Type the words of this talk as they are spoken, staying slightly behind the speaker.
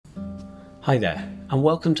Hi there, and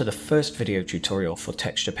welcome to the first video tutorial for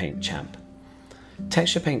Texture Paint Champ.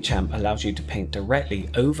 Texture Paint Champ allows you to paint directly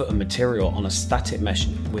over a material on a static mesh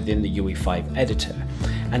within the UE5 editor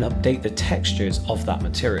and update the textures of that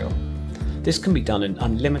material. This can be done an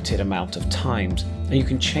unlimited amount of times, and you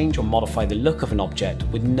can change or modify the look of an object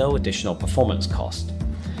with no additional performance cost.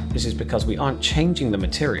 This is because we aren't changing the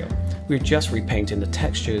material, we're just repainting the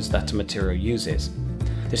textures that the material uses.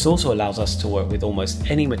 This also allows us to work with almost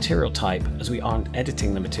any material type as we aren't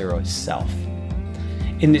editing the material itself.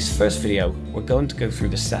 In this first video, we're going to go through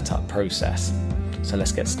the setup process. So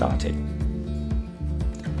let's get started.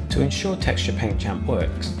 To ensure Texture Paint Champ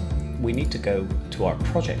works, we need to go to our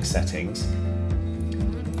project settings.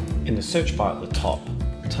 In the search bar at the top,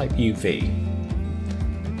 type UV.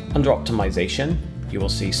 Under optimization, you will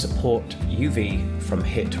see support UV from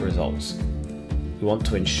hit results. We want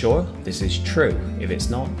to ensure this is true. If it's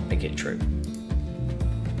not, make it true.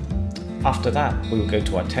 After that, we will go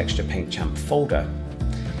to our Texture Paint Champ folder.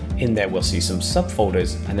 In there we'll see some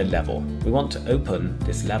subfolders and a level. We want to open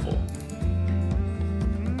this level.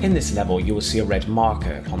 In this level you will see a red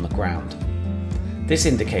marker on the ground. This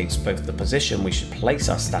indicates both the position we should place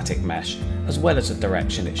our static mesh as well as the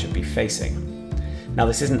direction it should be facing. Now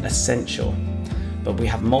this isn't essential, but we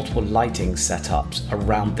have multiple lighting setups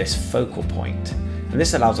around this focal point, and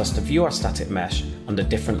this allows us to view our static mesh under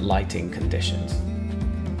different lighting conditions.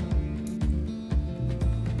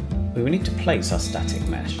 We will need to place our static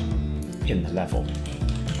mesh in the level.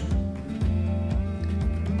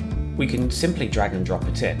 We can simply drag and drop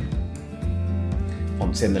it in.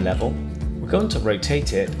 Once in the level, we're going to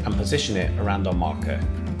rotate it and position it around our marker.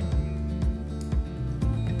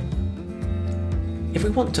 If we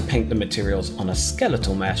want to paint the materials on a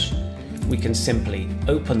skeletal mesh, we can simply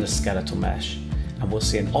open the skeletal mesh and we'll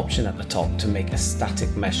see an option at the top to make a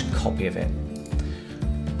static mesh copy of it.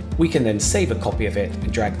 We can then save a copy of it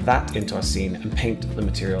and drag that into our scene and paint the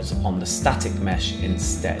materials on the static mesh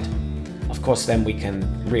instead. Of course, then we can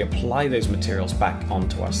reapply those materials back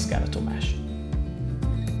onto our skeletal mesh.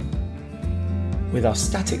 With our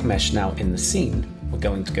static mesh now in the scene, we're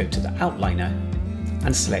going to go to the outliner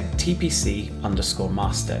and select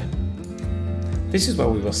TPC_master. This is where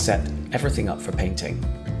we will set everything up for painting.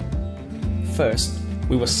 First,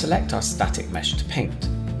 we will select our static mesh to paint.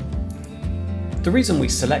 The reason we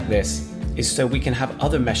select this is so we can have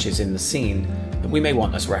other meshes in the scene that we may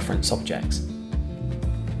want as reference objects.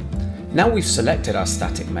 Now we've selected our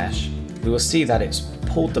static mesh, we will see that it's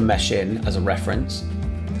pulled the mesh in as a reference,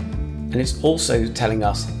 and it's also telling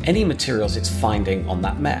us any materials it's finding on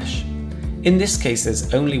that mesh. In this case,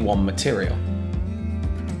 there's only one material.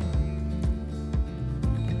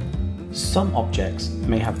 Some objects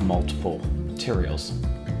may have multiple materials.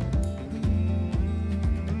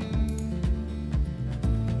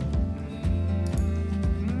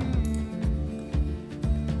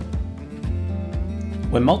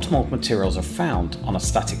 When multiple materials are found on a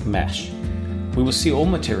static mesh, we will see all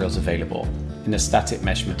materials available in the static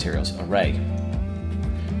mesh materials array.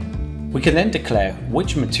 We can then declare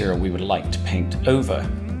which material we would like to paint over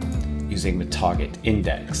using the target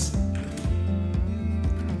index.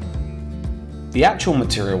 The actual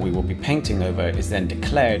material we will be painting over is then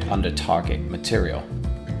declared under target material.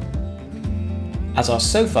 As our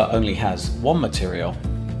sofa only has one material,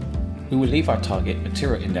 we will leave our target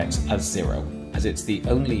material index as 0, as it's the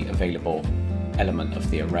only available element of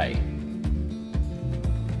the array.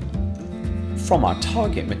 From our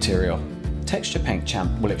target material, Texture Paint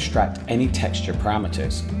Champ will extract any texture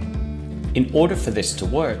parameters. In order for this to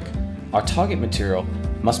work, our target material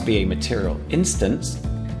must be a material instance,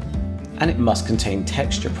 and it must contain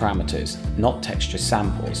texture parameters, not texture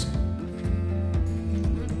samples.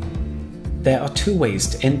 There are two ways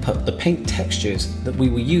to input the paint textures that we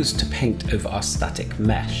will use to paint over our static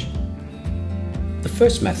mesh. The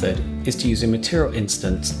first method is to use a material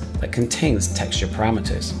instance that contains texture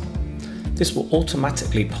parameters. This will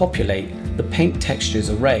automatically populate the paint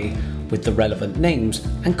textures array with the relevant names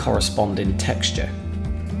and corresponding texture.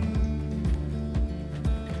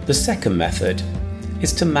 The second method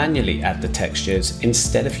is to manually add the textures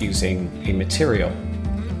instead of using a material.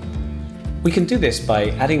 We can do this by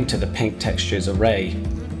adding to the paint textures array.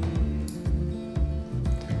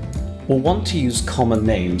 We'll want to use common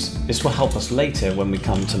names. This will help us later when we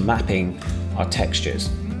come to mapping our textures.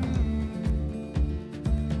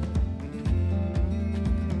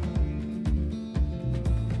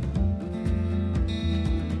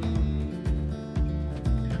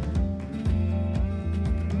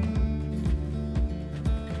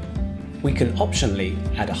 We can optionally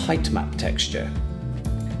add a height map texture.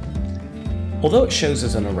 Although it shows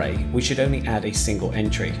as an array, we should only add a single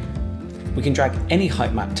entry. We can drag any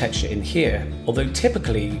height map texture in here, although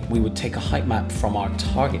typically we would take a height map from our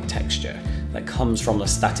target texture that comes from the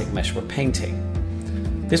static mesh we're painting.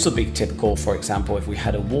 This would be typical, for example, if we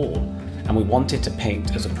had a wall and we wanted to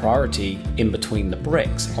paint as a priority in between the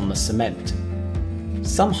bricks on the cement.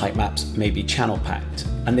 Some height maps may be channel packed,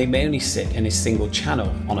 and they may only sit in a single channel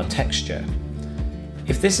on a texture.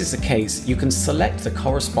 If this is the case, you can select the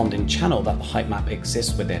corresponding channel that the height map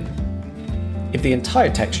exists within. If the entire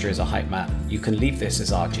texture is a height map, you can leave this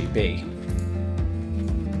as RGB.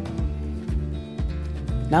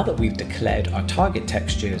 Now that we've declared our target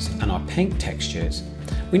textures and our paint textures,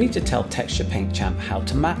 we need to tell Texture Paint Champ how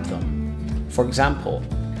to map them. For example,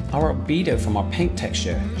 our albedo from our paint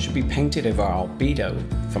texture should be painted over our albedo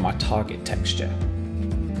from our target texture.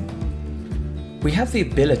 We have the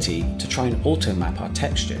ability to try and auto map our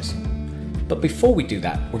textures, but before we do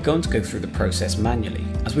that, we're going to go through the process manually,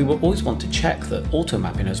 as we will always want to check that auto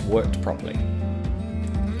mapping has worked properly.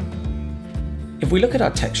 If we look at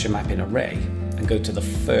our texture mapping array and go to the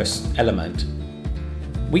first element,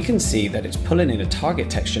 we can see that it's pulling in a target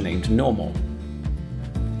texture named normal.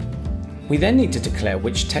 We then need to declare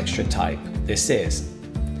which texture type this is.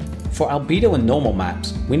 For albedo and normal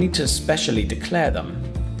maps, we need to specially declare them.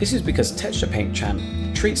 This is because Texture Paint Champ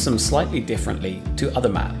treats them slightly differently to other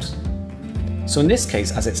maps. So in this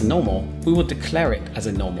case, as it's normal, we will declare it as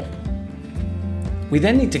a normal. We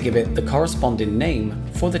then need to give it the corresponding name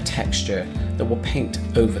for the texture that will paint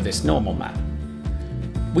over this normal map.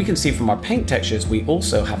 We can see from our paint textures we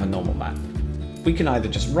also have a normal map. We can either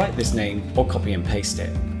just write this name or copy and paste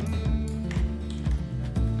it.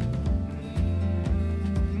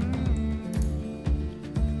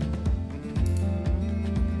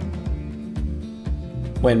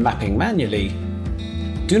 When mapping manually,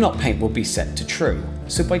 do not paint will be set to true,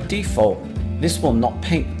 so by default this will not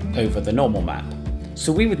paint over the normal map,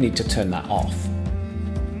 so we would need to turn that off.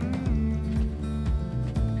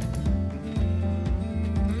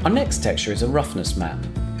 Our next texture is a roughness map.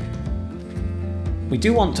 We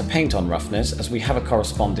do want to paint on roughness as we have a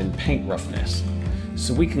corresponding paint roughness,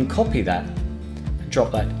 so we can copy that and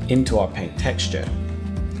drop that into our paint texture.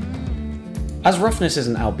 As roughness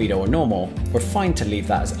isn't albedo or normal, we're fine to leave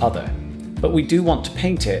that as other, but we do want to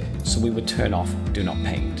paint it, so we would turn off do not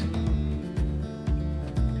paint.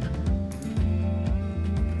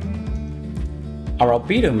 Our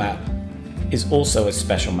albedo map is also a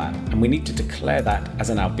special map, and we need to declare that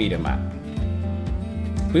as an albedo map.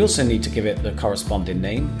 We also need to give it the corresponding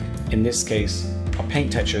name. In this case, our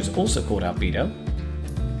paint texture is also called albedo,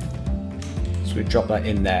 so we drop that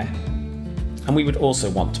in there, and we would also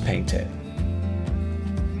want to paint it.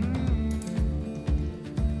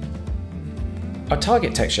 Our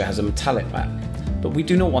target texture has a metallic map, but we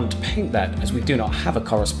do not want to paint that as we do not have a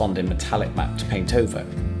corresponding metallic map to paint over.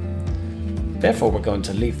 Therefore, we're going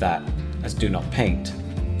to leave that as do not paint.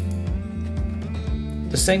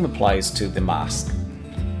 The same applies to the mask.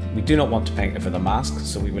 We do not want to paint over the mask,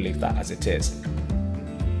 so we will leave that as it is.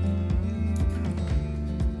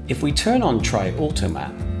 If we turn on Try Auto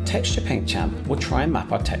Map, Texture Paint Champ will try and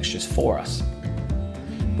map our textures for us.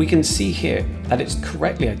 We can see here that it's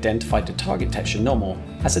correctly identified the target texture normal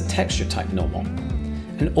as a texture type normal,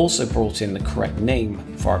 and also brought in the correct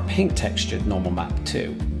name for our paint textured normal map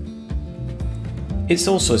too. It's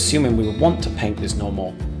also assuming we would want to paint this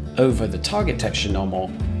normal over the target texture normal,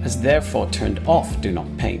 has therefore turned off do not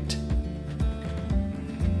paint.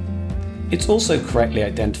 It's also correctly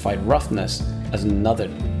identified roughness as another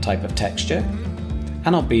type of texture,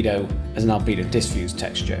 and albedo as an albedo diffuse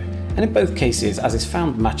texture, and in both cases, as it's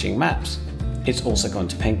found matching maps, it's also going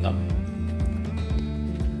to paint them.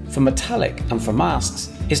 For metallic and for masks,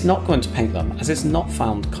 it's not going to paint them as it's not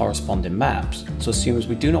found corresponding maps, so assumes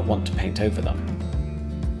we do not want to paint over them.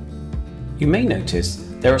 You may notice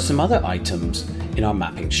there are some other items in our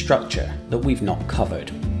mapping structure that we've not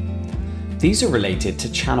covered. These are related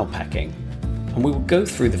to channel packing, and we will go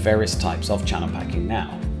through the various types of channel packing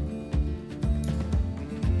now.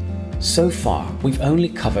 So far, we've only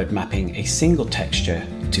covered mapping a single texture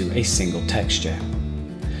to a single texture,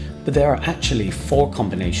 but there are actually 4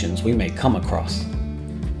 combinations we may come across.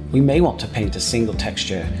 We may want to paint a single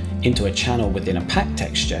texture into a channel within a pack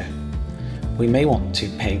texture. We may want to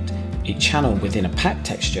paint a channel within a pack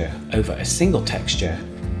texture over a single texture,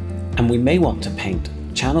 and we may want to paint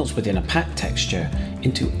channels within a pack texture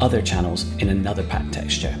into other channels in another pack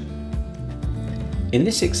texture. In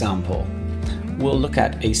this example, we'll look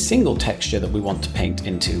at a single texture that we want to paint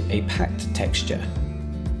into a packed texture.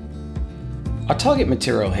 Our target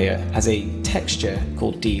material here has a texture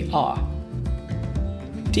called DR.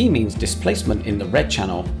 D means displacement in the red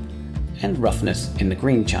channel and roughness in the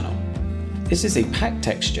green channel. this is a packed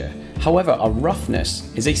texture. However, our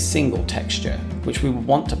roughness is a single texture, which we would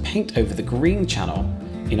want to paint over the green channel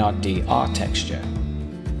in our DR texture.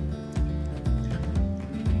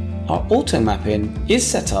 Our auto mapping is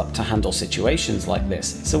set up to handle situations like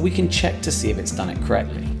this, so we can check to see if it's done it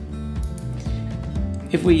correctly.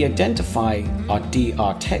 If we identify our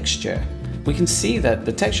DR texture, we can see that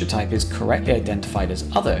the texture type is correctly identified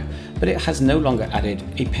as other, but it has no longer added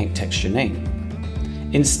a paint texture name.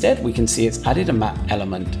 Instead, we can see it's added a map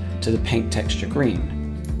element to the paint texture green.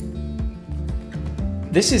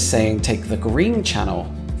 This is saying take the green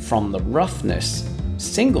channel from the roughness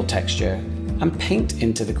single texture and paint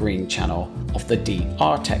into the green channel of the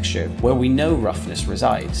DR texture where we know roughness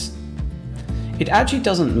resides. It actually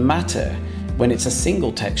doesn't matter when it's a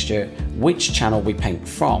single texture which channel we paint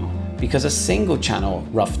from, because a single channel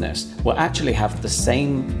roughness will actually have the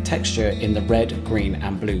same texture in the red, green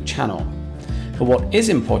and blue channel. But what is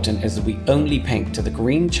important is that we only paint to the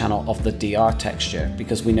green channel of the DR texture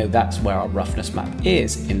because we know that's where our roughness map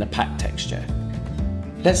is in the packed texture.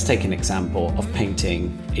 Let's take an example of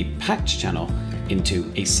painting a packed channel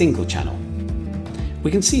into a single channel. We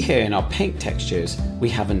can see here in our paint textures we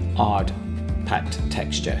have an odd packed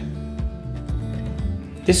texture.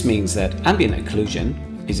 This means that ambient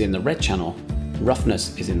occlusion is in the red channel,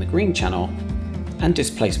 roughness is in the green channel, and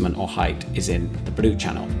displacement or height is in the blue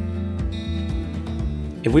channel.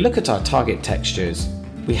 If we look at our target textures,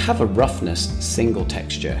 we have a roughness single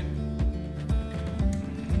texture.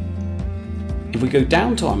 If we go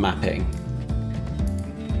down to our mapping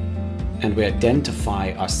and we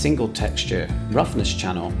identify our single texture roughness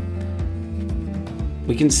channel,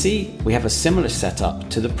 we can see we have a similar setup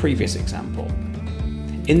to the previous example.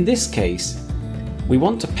 In this case, we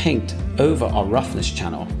want to paint over our roughness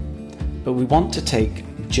channel, but we want to take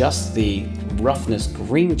just the roughness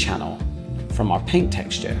green channel from our paint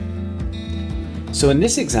texture. So in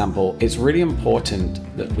this example, it's really important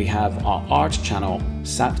that we have our arch channel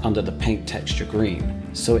sat under the paint texture green,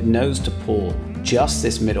 so it knows to pull just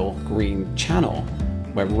this middle green channel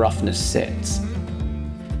where roughness sits.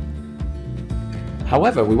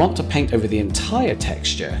 However, we want to paint over the entire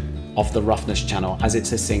texture of the roughness channel as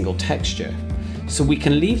it's a single texture. So we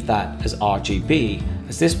can leave that as RGB,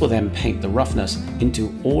 as this will then paint the roughness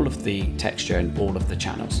into all of the texture and all of the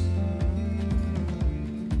channels.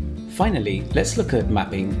 Finally, let's look at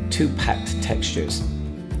mapping two packed textures.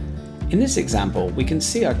 In this example, we can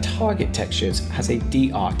see our target textures has a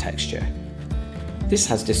DR texture. This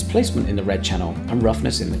has displacement in the red channel and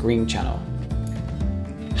roughness in the green channel.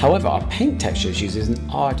 However, our paint textures uses an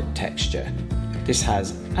odd texture. This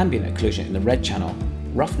has ambient occlusion in the red channel,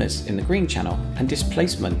 roughness in the green channel, and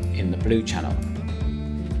displacement in the blue channel.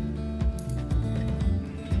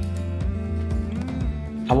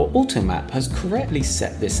 Our automap has correctly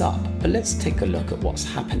set this up, but let's take a look at what's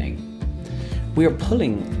happening. We are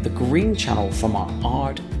pulling the green channel from our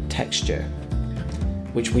odd texture,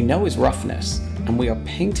 which we know is roughness, and we are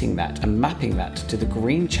painting that and mapping that to the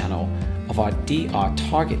green channel of our DR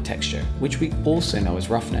target texture, which we also know is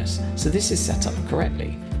roughness. So this is set up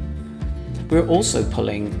correctly. We're also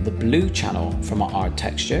pulling the blue channel from our odd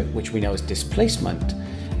texture, which we know is displacement,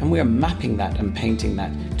 and we are mapping that and painting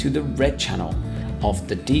that to the red channel of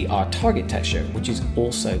the DR target texture, which is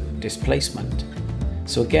also displacement.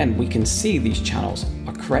 So again, we can see these channels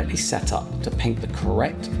are correctly set up to paint the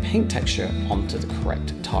correct paint texture onto the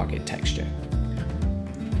correct target texture.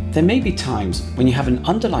 There may be times when you have an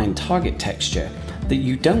underlying target texture that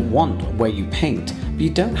you don't want where you paint, but you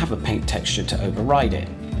don't have a paint texture to override it.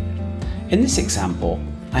 In this example,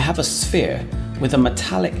 I have a sphere with a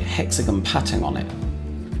metallic hexagon pattern on it.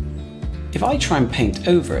 If I try and paint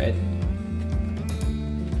over it,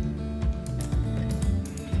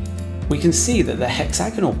 we can see that the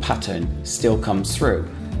hexagonal pattern still comes through.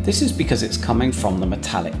 This is because it's coming from the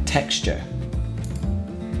metallic texture.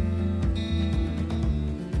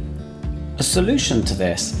 A solution to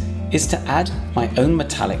this is to add my own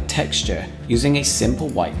metallic texture using a simple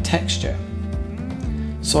white texture.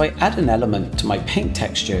 So I add an element to my paint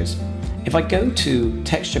textures. If I go to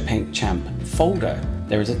Texture Paint Champ folder,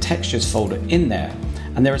 there is a textures folder in there,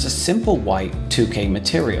 and there is a simple white 2K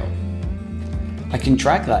material. I can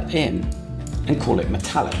drag that in and call it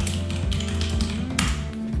metallic.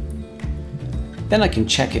 Then I can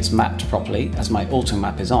check it's mapped properly as my auto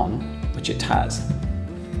map is on, which it has.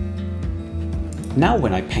 Now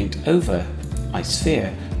when I paint over my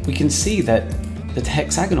sphere, we can see that the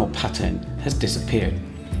hexagonal pattern has disappeared.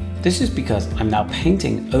 This is because I'm now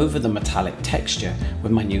painting over the metallic texture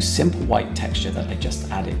with my new simple white texture that I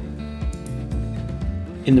just added.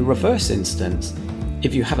 In the reverse instance,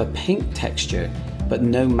 if you have a paint texture but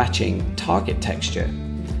no matching target texture,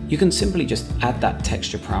 you can simply just add that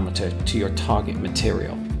texture parameter to your target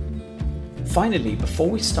material. Finally, before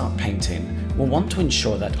we start painting, we'll want to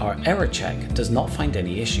ensure that our error check does not find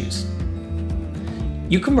any issues.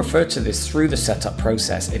 You can refer to this through the setup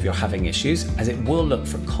process if you're having issues, as it will look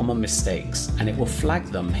for common mistakes and it will flag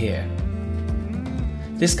them here.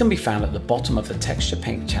 This can be found at the bottom of the Texture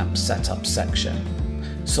Paint Champ setup section.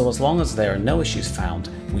 So as long as there are no issues found,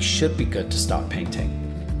 we should be good to start painting.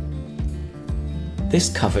 This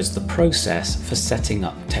covers the process for setting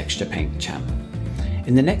up Texture Paint Champ.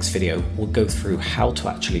 In the next video, we'll go through how to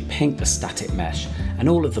actually paint the static mesh and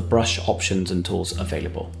all of the brush options and tools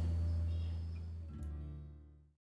available.